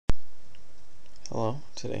Hello,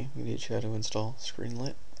 today we teach you how to install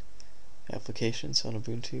screenlet applications on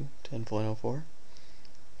Ubuntu 10.04.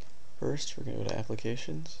 First, we're going to go to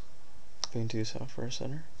Applications, Ubuntu Software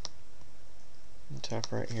Center. In the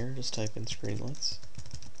top right here, just type in screenlets.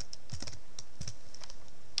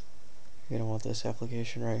 You're going to want this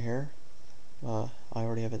application right here. I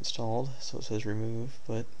already have it installed, so it says remove,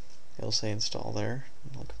 but it'll say install there.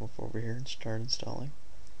 I'll come up over here and start installing.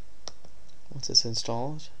 Once it's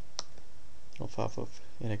installed, it'll pop up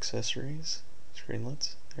in Accessories,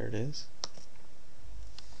 Screenlets. There it is.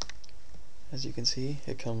 As you can see,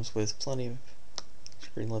 it comes with plenty of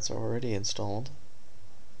screenlets already installed.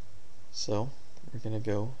 So we're going to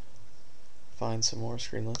go find some more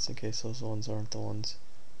screenlets in case those ones aren't the ones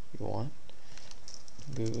you want.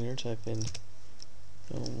 Google here, type in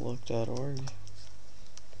filmlook.org.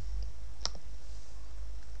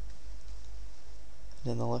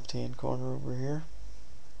 And in the left hand corner over here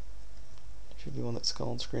should be one that's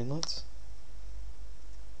called screenlets.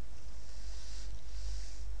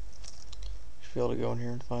 You should be able to go in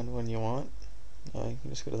here and find one you want. You can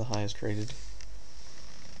just go to the highest rated.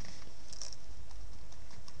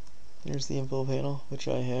 Here's the info panel, which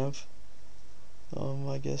I have.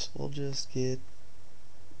 I guess we'll just get,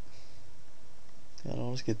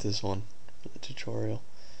 I'll just get this one for the tutorial.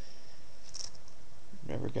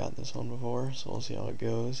 Never gotten this one before, so we'll see how it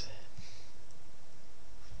goes.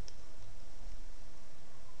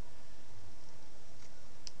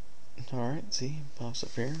 Alright, see, pops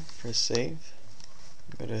up here. Press save.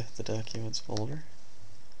 Go to the documents folder.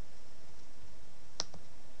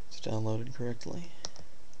 It's downloaded correctly.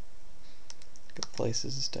 Go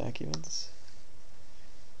places, documents.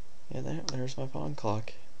 And there's my pawn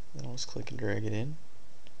clock. Then I'll just click and drag it in.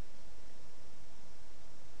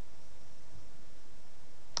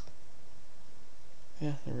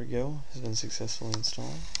 Yeah, there we go. It's been successfully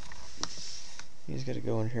installed. You just gotta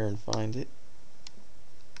go in here and find it.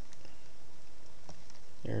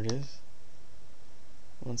 There it is.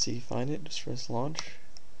 Once you find it, just press launch.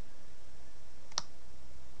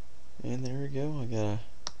 And there we go. I got a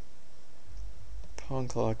pawn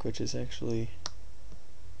clock, which is actually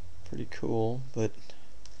pretty cool, but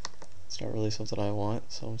it's not really something I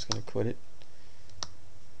want, so I'm just going to quit it.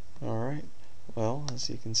 Alright, well, as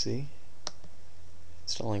you can see,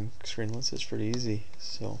 installing screenlets is pretty easy,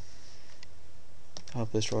 so I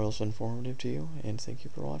hope this tutorial was informative to you, and thank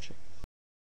you for watching.